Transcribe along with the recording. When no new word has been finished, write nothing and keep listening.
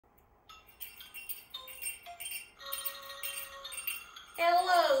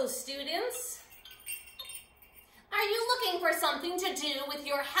Hello, students. Are you looking for something to do with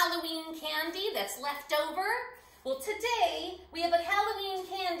your Halloween candy that's left over? Well, today we have a Halloween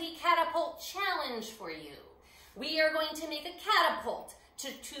candy catapult challenge for you. We are going to make a catapult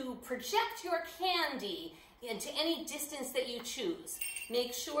to project your candy into any distance that you choose.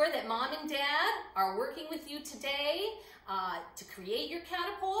 Make sure that mom and dad are working with you today to create your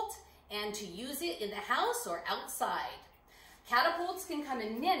catapult and to use it in the house or outside. Catapults can come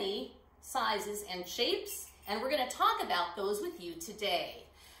in many sizes and shapes, and we're going to talk about those with you today.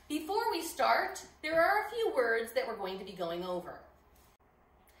 Before we start, there are a few words that we're going to be going over.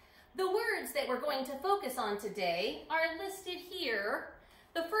 The words that we're going to focus on today are listed here.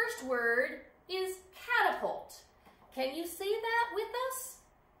 The first word is catapult. Can you say that with us?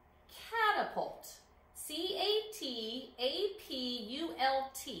 Catapult. C-A-T-A-P-U-L-T.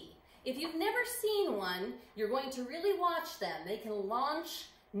 If you've never seen one, you're going to really watch them. They can launch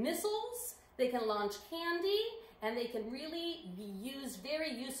missiles, they can launch candy, and they can really be used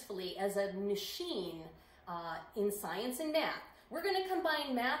very usefully as a machine in science and math. We're going to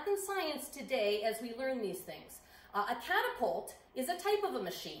combine math and science today as we learn these things. A catapult is a type of a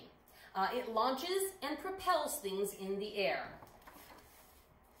machine. It launches and propels things in the air.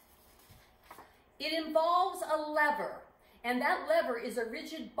 It involves a lever, and that lever is a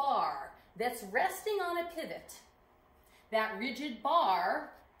rigid bar that's resting on a pivot. That rigid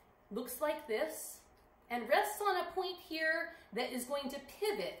bar looks like this and rests on a point here that is going to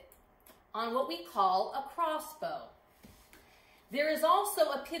pivot on what we call a crossbow. There is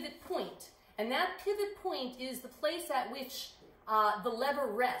also a pivot point, and that pivot point is the place at which the lever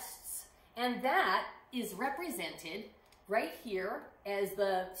rests, and that is represented right here as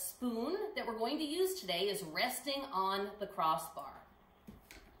the spoon that we're going to use today is resting on the crossbar.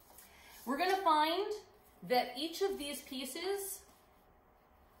 We're going to find that each of these pieces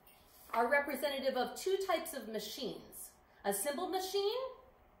are representative of two types of machines, a simple machine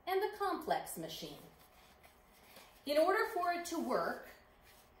and a complex machine. In order for it to work,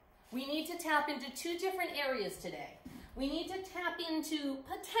 we need to tap into two different areas today. We need to tap into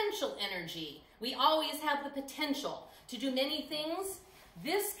potential energy. We always have the potential to do many things.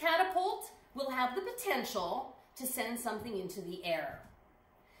 This catapult will have the potential to send something into the air.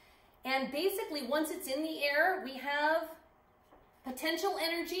 And basically, once it's in the air, we have potential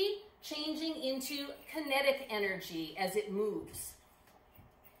energy changing into kinetic energy as it moves.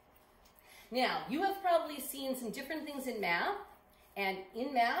 Now, you have probably seen some different things in math, and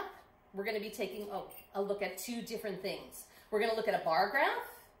in math, we're going to be taking a look at two different things. We're going to look at a bar graph,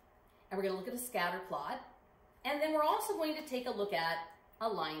 and we're going to look at a scatter plot, and then we're also going to take a look at a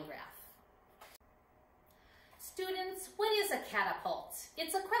line graph. Students, what is a catapult?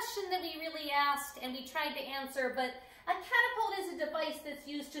 It's a question that we really asked and we tried to answer, but a catapult is a device that's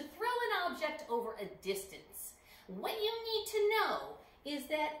used to throw an object over a distance. What you need to know is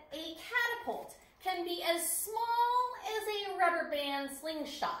that a catapult can be as small as a rubber band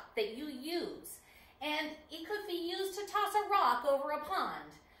slingshot that you use, and it could be used to toss a rock over a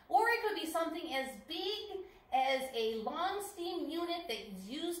pond, or it could be something as big as a long steam unit that is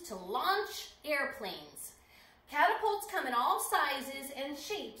used to launch airplanes. Catapults come in all sizes and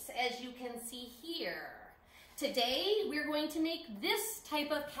shapes, as you can see here. Today, we're going to make this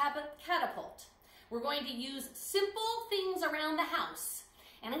type of catapult. We're going to use simple things around the house.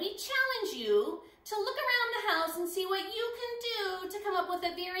 And we challenge you to look around the house and see what you can do to come up with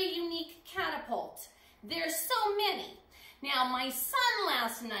a very unique catapult. There's so many. Now, my son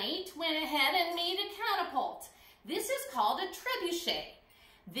last night went ahead and made a catapult. This is called a trebuchet.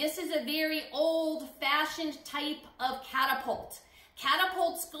 This is a very old-fashioned type of catapult.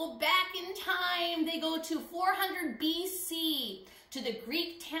 Catapults go back in time. They go to 400 BC to the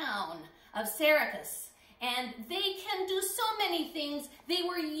Greek town of Syracuse. And they can do so many things. They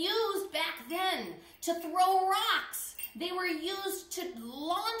were used back then to throw rocks. They were used to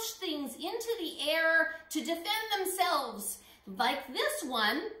launch things into the air to defend themselves. Like this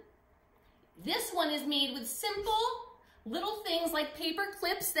one. This one is made with simple little things like paper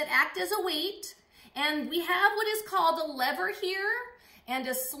clips that act as a weight. And we have what is called a lever here and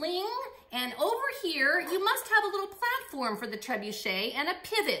a sling. And over here, you must have a little platform for the trebuchet and a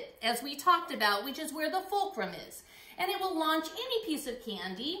pivot, as we talked about, which is where the fulcrum is. And it will launch any piece of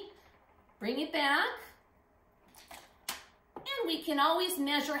candy, bring it back, and we can always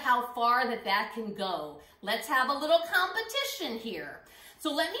measure how far that can go. Let's have a little competition here.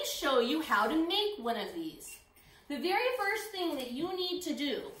 So let me show you how to make one of these. The very first thing that you need to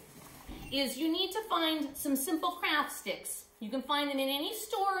do is you need to find some simple craft sticks. You can find them in any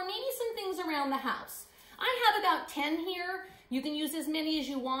store or maybe some things around the house. I have about 10 here. You can use as many as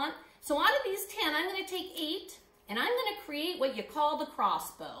you want. So out of these 10, I'm going to take 8, and I'm going to create what you call the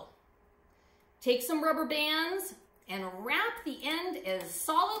crossbow. Take some rubber bands and wrap the end as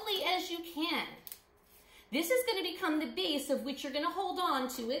solidly as you can. This is going to become the base of which you're going to hold on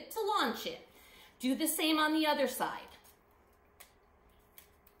to it to launch it. Do the same on the other side.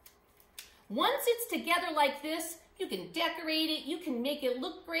 Once it's together like this, you can decorate it, you can make it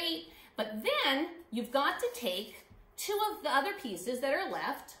look great, but then you've got to take 2 of the other pieces that are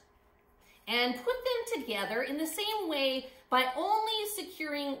left and put them together in the same way by only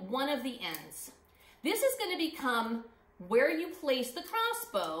securing one of the ends. This is going to become where you place the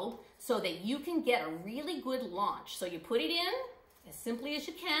crossbow so that you can get a really good launch. So you put it in as simply as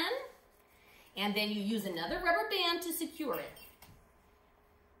you can, and then you use another rubber band to secure it.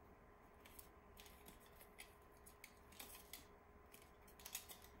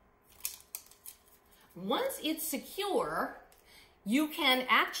 Once it's secure, you can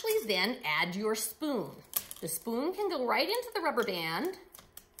actually then add your spoon. The spoon can go right into the rubber band,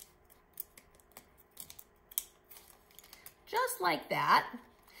 just like that.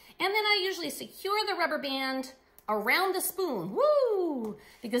 And then I usually secure the rubber band around the spoon. Woo!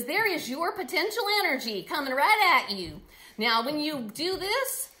 Because there is your potential energy coming right at you. Now, when you do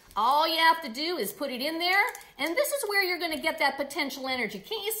this, all you have to do is put it in there, and this is where you're going to get that potential energy.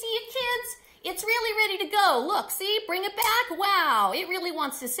 Can't you see it, kids? It's really ready to go. Look, see? Bring it back. Wow, it really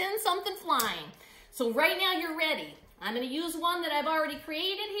wants to send something flying. So right now you're ready. I'm going to use one that I've already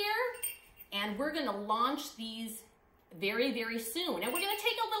created here, and we're going to launch these very, very soon. And we're going to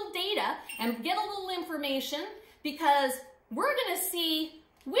take a little data and get a little information because we're going to see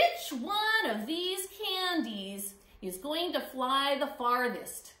which one of these candies is going to fly the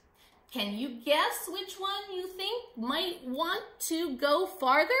farthest. Can you guess which one you think might want to go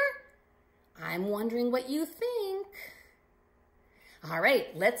farther? I'm wondering what you think. All right,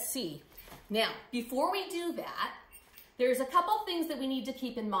 let's see. Now, before we do that, there's a couple things that we need to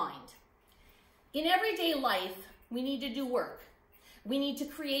keep in mind. In everyday life, we need to do work. We need to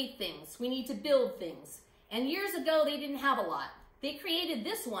create things. We need to build things. And years ago, they didn't have a lot. They created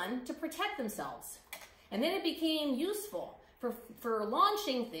this one to protect themselves. And then it became useful for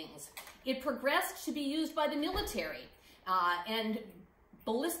launching things. It progressed to be used by the military. And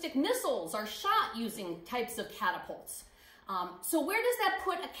ballistic missiles are shot using types of catapults. So where does that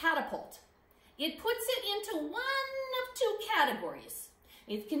put a catapult? It puts it into one of 2 categories.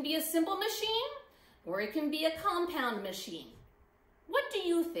 It can be a simple machine, or it can be a compound machine. What do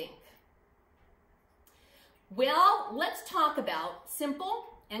you think? Well, let's talk about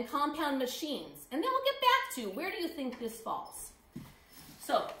simple and compound machines, and then we'll get back to where do you think this falls.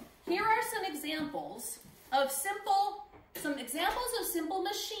 So here are some examples of simple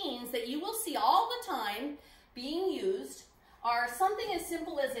machines that you will see all the time being used are something as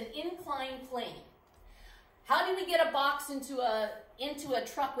simple as an inclined plane. How do we get a box into a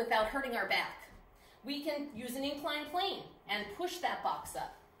truck without hurting our back? We can use an inclined plane and push that box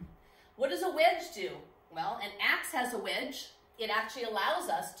up. What does a wedge do? Well, an axe has a wedge. It actually allows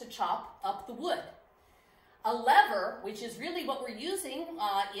us to chop up the wood. A lever, which is really what we're using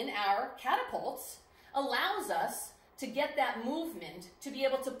in our catapults, allows us to get that movement to be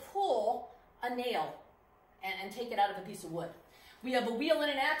able to pull a nail and take it out of a piece of wood. We have a wheel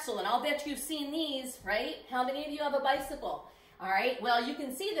and an axle, and I'll bet you've seen these, right? How many of you have a bicycle? All right, well, you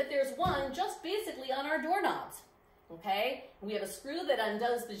can see that there's one just basically on our doorknobs, okay? We have a screw that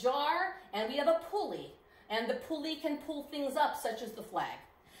undoes the jar, and we have a pulley, and the pulley can pull things up, such as the flag.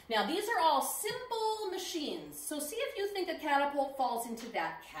 Now, these are all simple machines, so see if you think a catapult falls into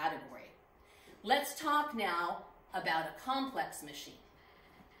that category. Let's talk now about a complex machine.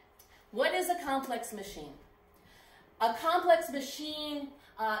 What is a complex machine? A complex machine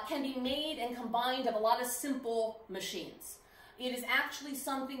can be made and combined of a lot of simple machines. It is actually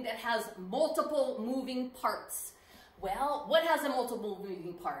something that has multiple moving parts. Well, what has a multiple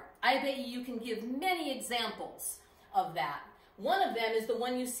moving part? I bet you can give many examples of that. One of them is the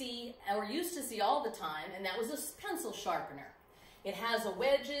one you see or used to see all the time, and that was a pencil sharpener. It has a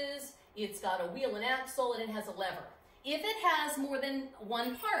wedges, it's got a wheel and axle, and it has a lever. If it has more than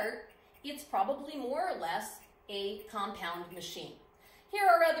one part, it's probably more or less a compound machine. Here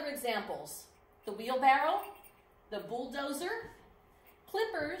are other examples. The wheelbarrow, the bulldozer,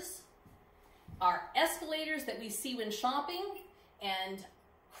 clippers, our escalators that we see when shopping, and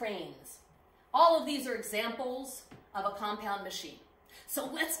cranes. All of these are examples of a compound machine. So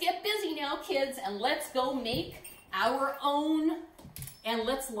let's get busy now, kids, and let's go make our own, and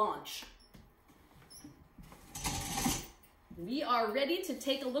let's launch. we are ready to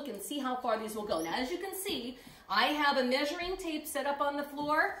take a look and see how far these will go. Now, as you can see, I have a measuring tape set up on the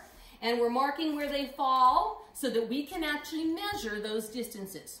floor, and we're marking where they fall so that we can actually measure those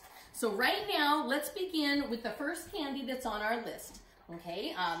distances. So right now, let's begin with the first candy that's on our list.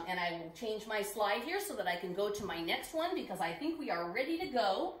 Okay, and I will change my slide here so that I can go to my next one because I think we are ready to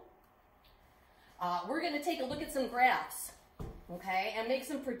go. We're going to take a look at some graphs, okay, and make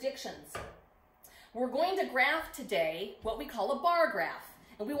some predictions. We're going to graph today what we call a bar graph,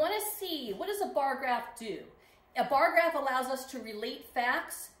 and we want to see, what does a bar graph do? A bar graph allows us to relate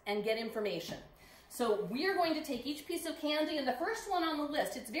facts and get information. So we are going to take each piece of candy, and the first one on the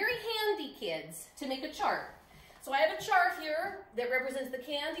list, it's very handy, kids, to make a chart. So I have a chart here that represents the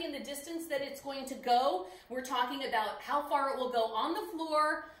candy and the distance that it's going to go. We're talking about how far it will go on the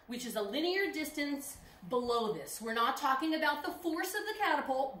floor, which is a linear distance below this. We're not talking about the force of the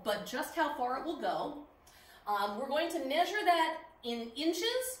catapult, but just how far it will go. We're going to measure that in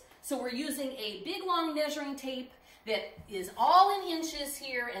inches. So we're using a big long measuring tape that is all in inches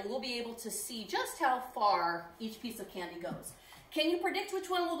here, and we'll be able to see just how far each piece of candy goes. Can you predict which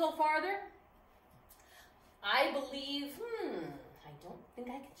one will go farther? I believe, I don't think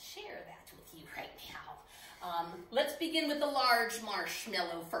I can share that with you right now. Let's begin with the large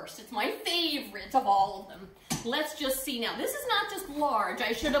marshmallow first. It's my favorite of all of them. Let's just see now. This is not just large.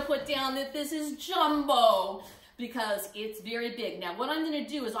 I should have put down that this is jumbo because it's very big. Now what I'm going to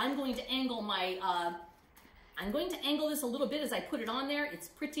do is I'm going to angle my, this a little bit as I put it on there. It's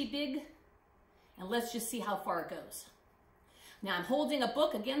pretty big. And let's just see how far it goes. Now I'm holding a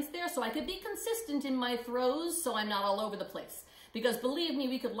book against there so I could be consistent in my throws so I'm not all over the place. Because believe me,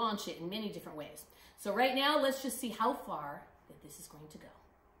 we could launch it in many different ways. So right now, let's just see how far that this is going to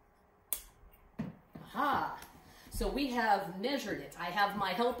go. Aha! So we have measured it. I have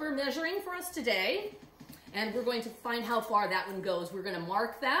my helper measuring for us today, and we're going to find how far that one goes. We're going to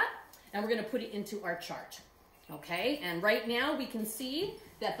mark that, and we're going to put it into our chart. Okay, and right now we can see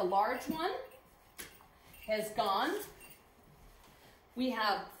that the large one has gone. We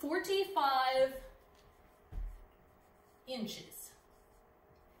have 45 inches.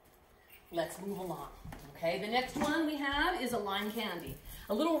 Let's move along. Okay, the next one we have is a lime candy.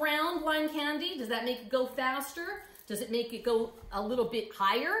 A little round lime candy. Does that make it go faster? Does it make it go a little bit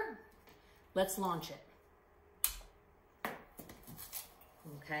higher? Let's launch it.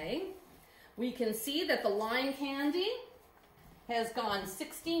 Okay, we can see that the lime candy has gone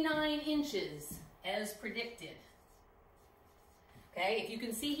 69 inches as predicted. Okay, if you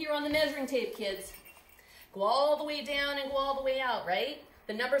can see here on the measuring tape, kids, go all the way down and go all the way out, right?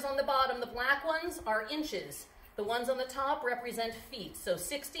 The numbers on the bottom, the black ones, are inches. The ones on the top represent feet. So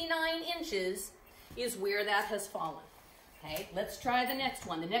 69 inches is where that has fallen. Okay, let's try the next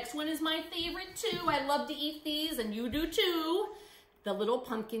one. The next one is my favorite too. I love to eat these, and you do too. The little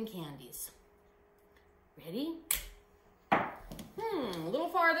pumpkin candies. Ready? A little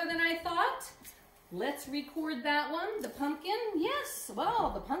farther than I thought. Let's record that one. The pumpkin, yes,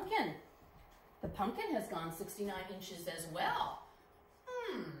 well, the pumpkin. The pumpkin has gone 69 inches as well.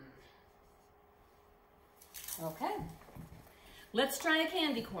 Okay. Let's try a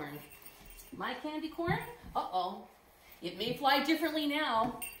candy corn. My candy corn, uh-oh. It may fly differently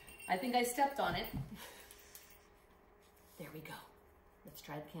now. I think I stepped on it. There we go. Let's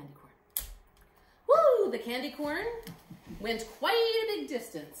try the candy corn. Woo! The candy corn went quite a big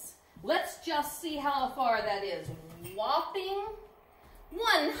distance. Let's just see how far that is. Whopping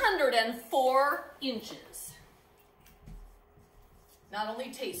 104 inches. Not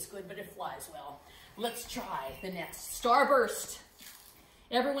only tastes good, but it flies well. Let's try the next. Starburst.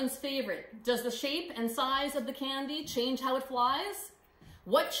 Everyone's favorite. Does the shape and size of the candy change how it flies?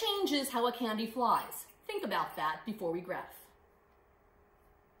 What changes how a candy flies? Think about that before we graph.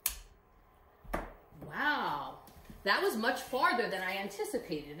 Wow. That was much farther than I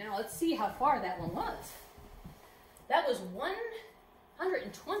anticipated. Now let's see how far that one was. That was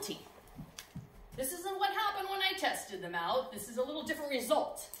 120. This isn't what happened when I tested them out. This is a little different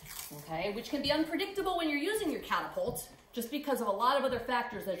result, okay, which can be unpredictable when you're using your catapult just because of a lot of other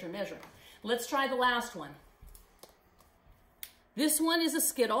factors that you're measuring. Let's try the last one. This one is a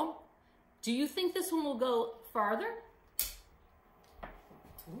Skittle. Do you think this one will go farther?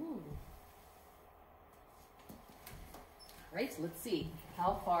 Ooh. All right, so let's see.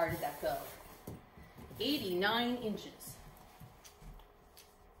 How far did that go? 89 inches.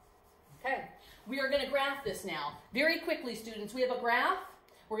 Okay, we are going to graph this now. Very quickly, students, we have a graph.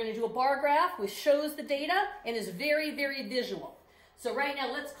 We're going to do a bar graph which shows the data and is very, very visual. So right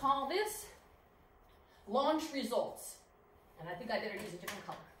now, let's call this launch results. And I think I better use a different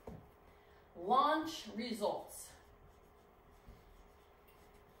color. Launch results.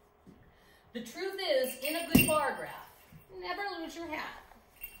 The truth is, in a good bar graph, never lose your hat.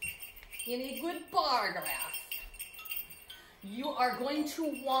 In a good bar graph, you are going to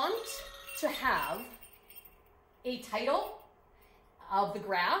want to have a title of the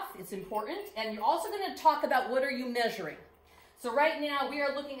graph. It's important. And you're also going to talk about what are you measuring. So right now we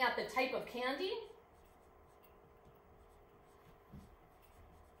are looking at the type of candy.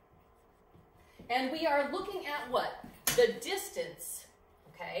 And we are looking at what? The distance,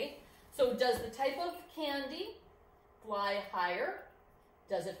 okay? So does the type of candy fly higher?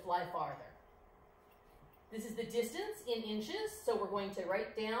 Does it fly farther? This is the distance in inches, so we're going to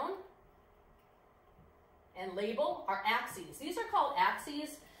write down and label our axes. These are called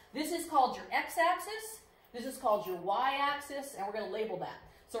axes. This is called your x-axis. This is called your y-axis, and we're going to label that.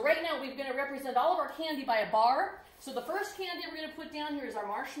 So right now we're going to represent all of our candy by a bar. So the first candy we're going to put down here is our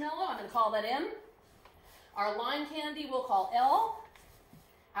marshmallow. I'm going to call that M. Our lime candy we'll call L.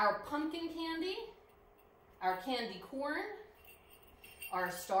 Our pumpkin candy, our candy corn, our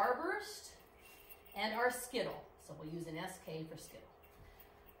Starburst, and our Skittle. So we'll use an SK for Skittle.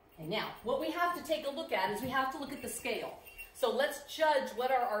 Okay, now, what we have to take a look at is we have to look at the scale. So let's judge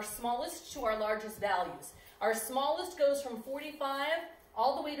what are our smallest to our largest values. Our smallest goes from 45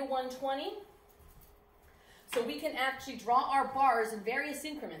 all the way to 120. So we can actually draw our bars in various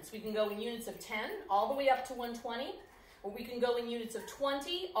increments. We can go in units of 10 all the way up to 120, or we can go in units of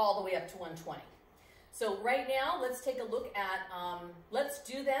 20 all the way up to 120. So right now, let's take a look at, let's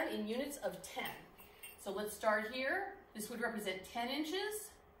do them in units of 10. So let's start here. This would represent 10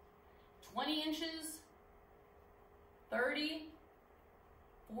 inches, 20 inches, 30,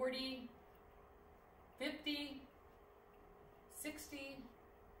 40, 50, 60,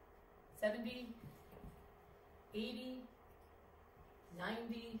 70, 80,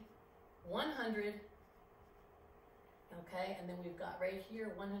 90, 100, okay, and then we've got right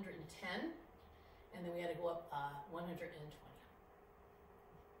here 110, and then we had to go up 120.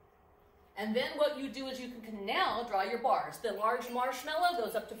 And then what you do is you can now draw your bars. The large marshmallow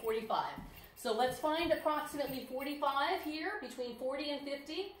goes up to 45. So let's find approximately 45 here, between 40 and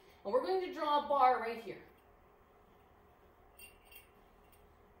 50, and we're going to draw a bar right here.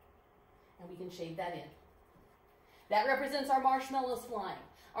 And we can shade that in. That represents our marshmallows flying.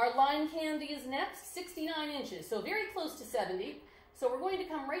 Our lime candy is next, 69 inches, so very close to 70. So we're going to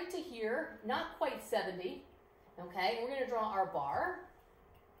come right to here, not quite 70, okay? And we're going to draw our bar.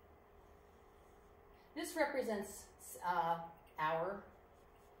 This represents our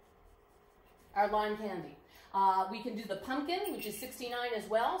lime candy. We can do the pumpkin, which is 69 as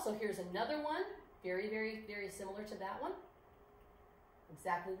well. So here's another one, very, very, very similar to that one.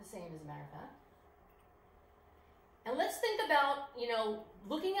 Exactly the same, as a matter of fact. And let's think about, you know,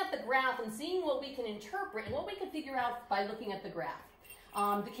 looking at the graph and seeing what we can interpret and what we can figure out by looking at the graph.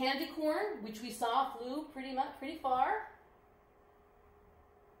 The candy corn, which we saw, flew pretty far.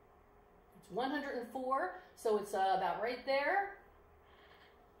 It's 104, so it's about right there.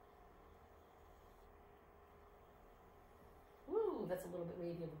 Ooh, that's a little bit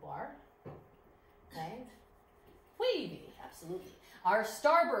wavy of a bar. Okay. Wavy, absolutely. Our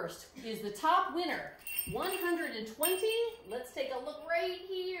Starburst is the top winner, 120. Let's take a look right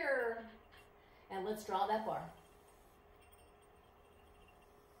here, and let's draw that bar.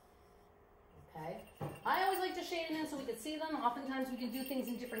 Okay. I always like to shade them in so we can see them. Oftentimes we can do things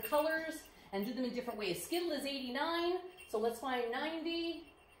in different colors and do them in different ways. Skittle is 89, so let's find 90,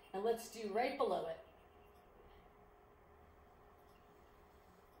 and let's do right below it.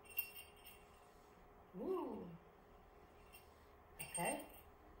 Ooh. Okay.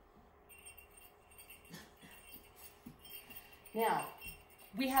 Now,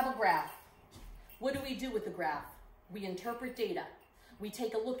 we have a graph. What do we do with the graph? We interpret data. We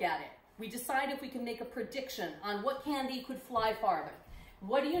take a look at it. We decide if we can make a prediction on what candy could fly farther.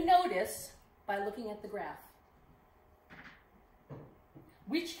 What do you notice by looking at the graph?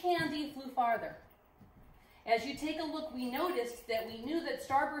 Which candy flew farther? As you take a look, we noticed that we knew that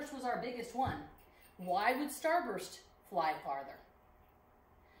Starburst was our biggest one. Why would Starburst fly farther?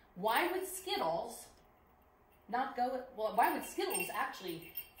 Why would Skittles not go, well, why would Skittles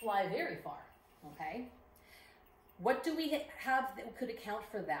actually fly very far, okay? What do we have that could account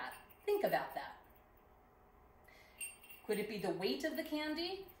for that? Think about that. Could it be the weight of the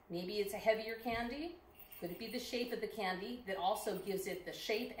candy? Maybe it's a heavier candy. Could it be the shape of the candy that also gives it the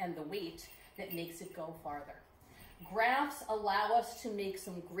shape and the weight that makes it go farther? Graphs allow us to make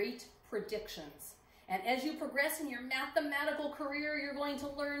some great predictions. And as you progress in your mathematical career, you're going to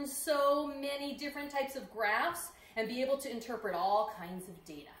learn so many different types of graphs and be able to interpret all kinds of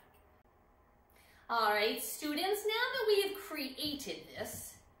data. All right, students, now that we have created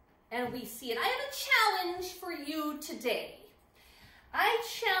this, and we see it. I have a challenge for you today. I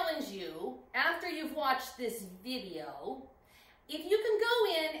challenge you, after you've watched this video, if you can go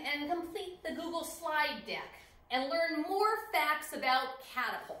in and complete the Google slide deck and learn more facts about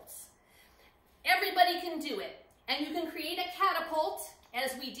catapults. Everybody can do it. And you can create a catapult,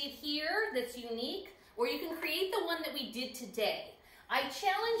 as we did here, that's unique, or you can create the one that we did today. I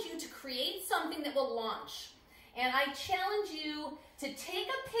challenge you to create something that will launch. And I challenge you to take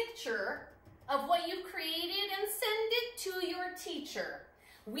a picture of what you've created and send it to your teacher.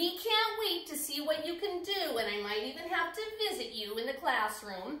 We can't wait to see what you can do, and I might even have to visit you in the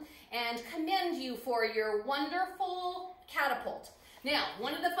classroom and commend you for your wonderful catapult. Now,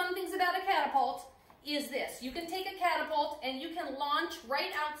 one of the fun things about a catapult is this. You can take a catapult and you can launch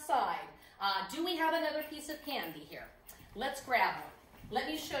right outside. Do we have another piece of candy here? Let's grab one. Let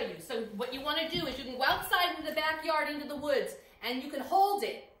me show you. So what you want to do is you can go outside into the backyard, into the woods, and you can hold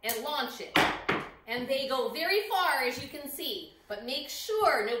it and launch it. And they go very far, as you can see. But make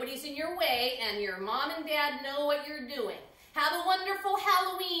sure nobody's in your way and your mom and dad know what you're doing. Have a wonderful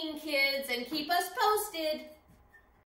Halloween, kids, and keep us posted.